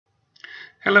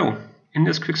Hello, in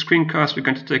this quick screencast we're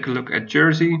going to take a look at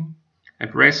Jersey,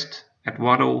 at REST, at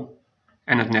WADL,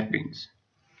 and at NetBeans.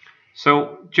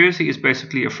 So Jersey is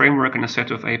basically a framework and a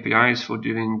set of APIs for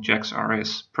doing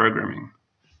JAX-RS programming.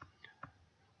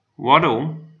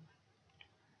 WADL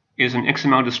is an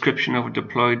XML description of a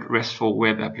deployed RESTful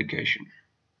web application.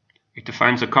 It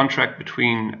defines a contract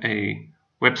between a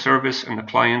web service and a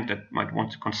client that might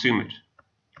want to consume it.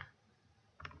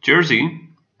 Jersey,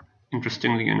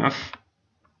 interestingly enough,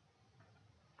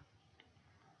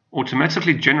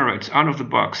 automatically generates out of the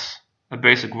box a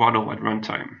basic WADL at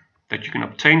runtime that you can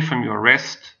obtain from your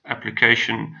REST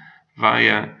application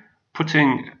via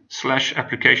putting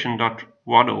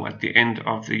 /application.wadl at the end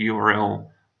of the URL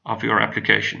of your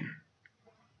application.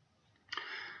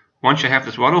 Once you have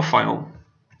this WADL file,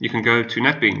 you can go to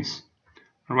NetBeans,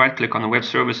 right-click on the Web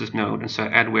Services node and say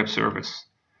Add Web Service,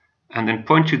 and then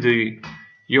point to the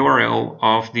URL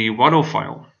of the WADL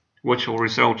file, which will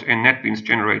result in NetBeans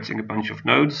generating a bunch of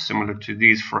nodes similar to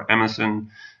these for Amazon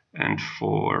and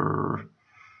for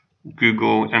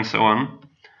Google and so on.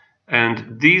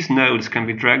 And these nodes can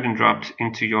be dragged and dropped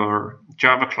into your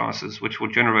Java classes, which will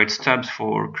generate stubs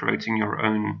for creating your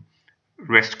own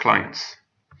REST clients.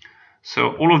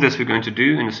 So all of this we're going to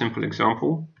do in a simple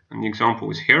example, and the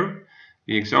example is here.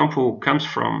 The example comes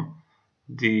from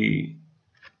the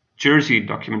Jersey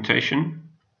documentation.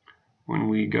 When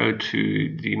we go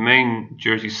to the main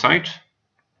Jersey site,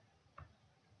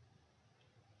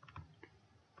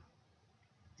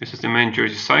 this is the main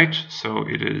Jersey site, so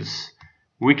it is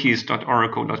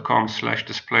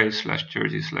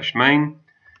wikis.oracle.com/display/jersey/main.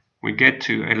 We get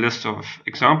to a list of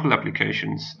example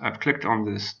applications. I've clicked on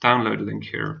this download link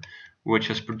here, which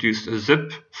has produced a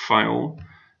zip file,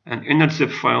 and in that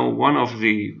zip file, one of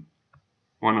the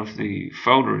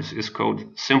folders is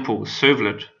called simple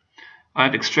servlet.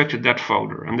 I've extracted that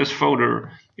folder, and this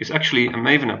folder is actually a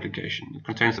Maven application. It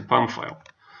contains the POM file.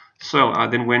 So I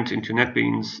then went into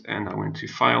NetBeans and I went to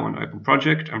File and Open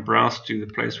Project and browsed to the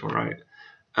place where I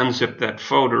unzipped that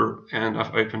folder, and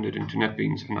I've opened it into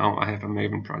NetBeans, and now I have a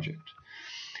Maven project.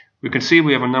 We can see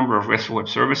we have a number of RESTful web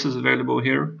services available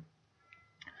here.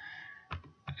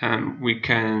 We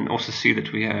can also see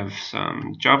that we have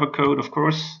some Java code, of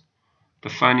course,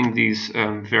 defining these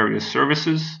various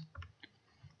services.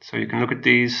 So you can look at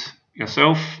these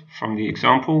yourself from the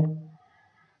example.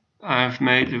 I've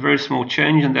made a very small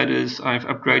change, and that is I've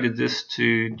upgraded this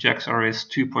to JAX-RS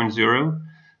 2.0,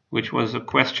 which was a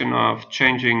question of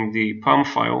changing the POM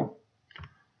file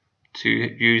to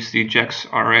use the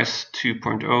JAX-RS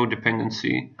 2.0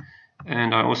 dependency.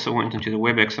 And I also went into the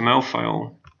web.xml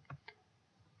file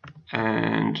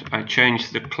and I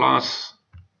changed the class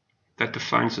that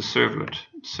defines the servlet.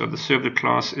 So the servlet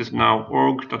class is now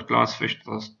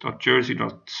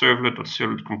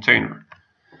org.glassfish.jersey.servlet.servletcontainer.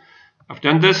 I've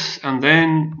done this, and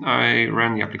then I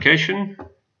ran the application.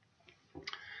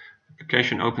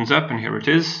 Application opens up, and here it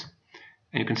is.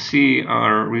 And you can see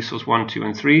our resource 1, 2,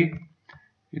 and 3.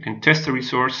 You can test the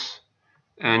resource,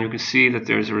 and you can see that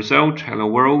there's a result, hello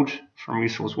world, from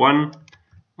resource 1.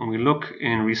 When we look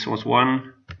in resource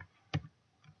 1,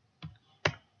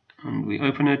 and we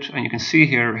open it, and you can see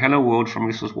here hello world from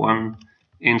resource 1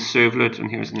 in servlet, and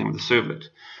here's the name of the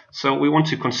servlet. So we want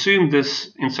to consume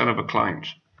this inside of a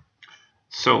client.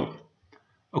 So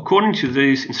according to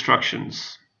these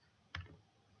instructions,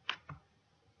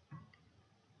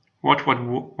 what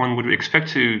one would expect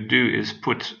to do is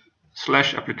put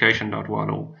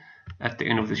 /application.wadl at the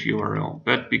end of this URL.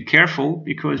 But be careful,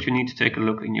 because you need to take a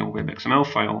look in your web.xml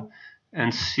file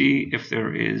and see if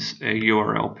there is a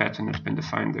URL pattern that's been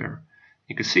defined there.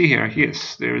 You can see here,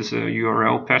 yes, there is a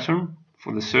URL pattern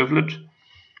for the servlet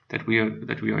that we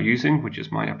are using, which is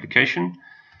my application.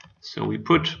 So we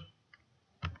put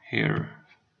here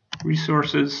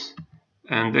resources,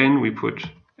 and then we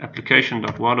put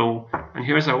application.wadl, and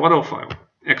here's our WADL file.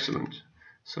 Excellent.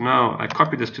 So now I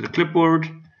copy this to the clipboard,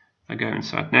 I go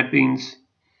inside NetBeans,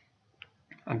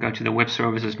 I go to the web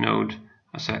services node,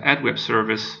 I say add web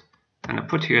service, and I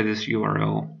put here this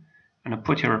URL, and I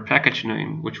put here a package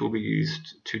name which will be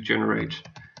used to generate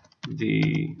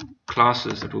the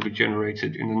classes that will be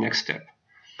generated in the next step.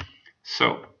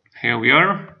 So here we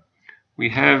are. We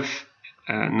have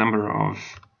a number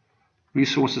of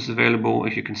resources available,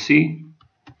 as you can see.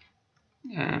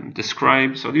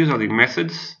 Describe. So these are the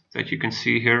methods that you can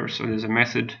see here. So there's a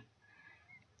method,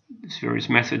 there's various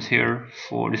methods here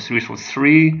for this resource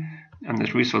 3, and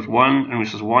there's resource 1, and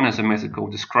resource 1 has a method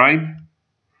called describe,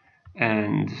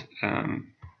 and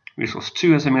resource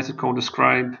 2 has a method called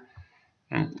describe.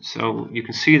 And so you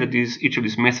can see that each of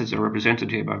these methods are represented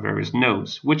here by various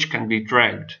nodes, which can be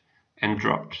dragged and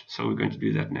dropped. So we're going to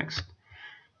do that next.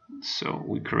 So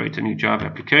we create a new Java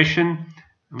application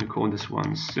and we call this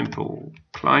one simple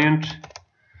client,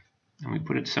 and we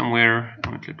put it somewhere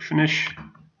and we click finish.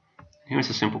 Here's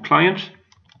a simple client.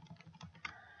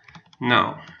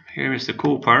 Now here is the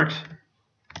cool part.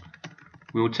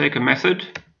 We will take a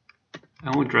method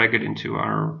and we'll drag it into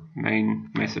our main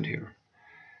method here.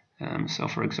 So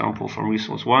for example, from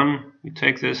resource 1, we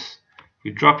take this,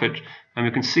 we drop it, and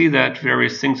we can see that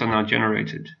various things are now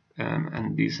generated.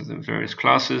 And these are the various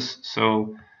classes.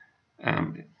 So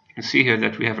you can see here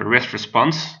that we have a REST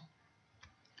response.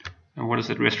 And what does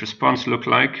that REST response look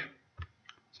like?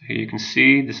 So here you can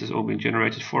see this is all being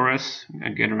generated for us.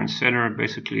 A getter and setter are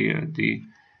basically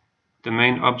the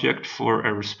main object for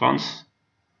a response.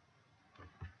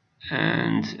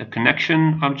 And a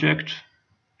connection object.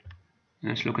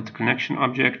 Let's look at the connection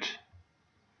object.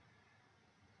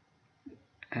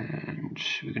 And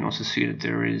we can also see that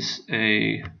there is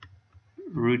a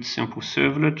root simple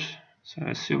servlet. So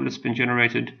a servlet's been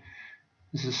generated.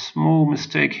 There's a small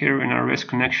mistake here in our REST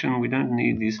connection. We don't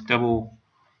need these double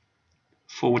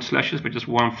forward slashes, but just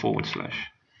one forward slash.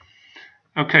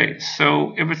 Okay,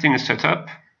 so everything is set up.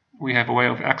 We have a way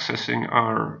of accessing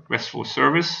our RESTful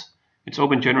service. It's all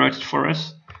been generated for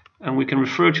us, and we can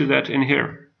refer to that in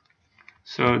here.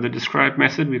 So the describe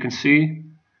method, we can see,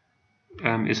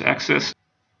 is accessed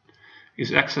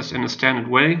in a standard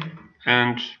way,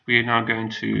 and we are now going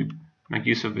to make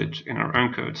use of it in our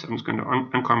own code. So I'm just going to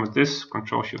uncomment this,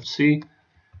 Ctrl-Shift-C,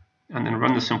 and then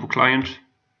run the simple client.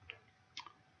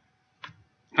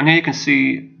 And here you can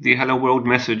see the hello world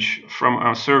message from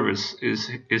our service is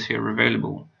here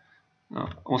available.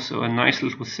 Also a nice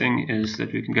little thing is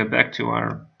that we can go back to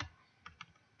our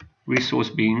resource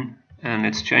bean, and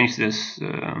let's change this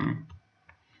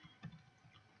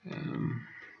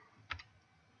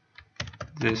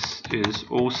this is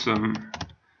awesome,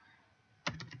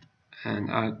 and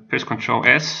I press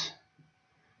Ctrl-S.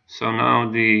 So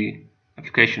now the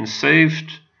application is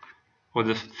saved, or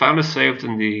the file is saved,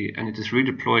 and it is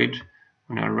redeployed.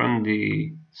 When I run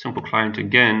the simple client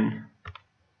again,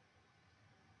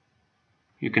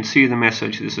 you can see the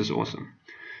message, this is awesome.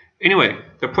 Anyway,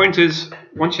 the point is,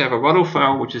 once you have a WADL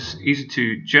file, which is easy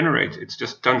to generate, it's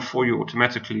just done for you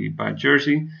automatically by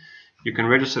Jersey. You can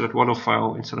register that WADL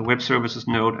file inside a web services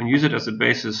node and use it as the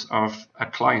basis of a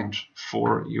client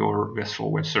for your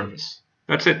RESTful web service.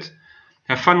 That's it.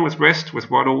 Have fun with REST, with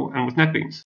WADL, and with NetBeans.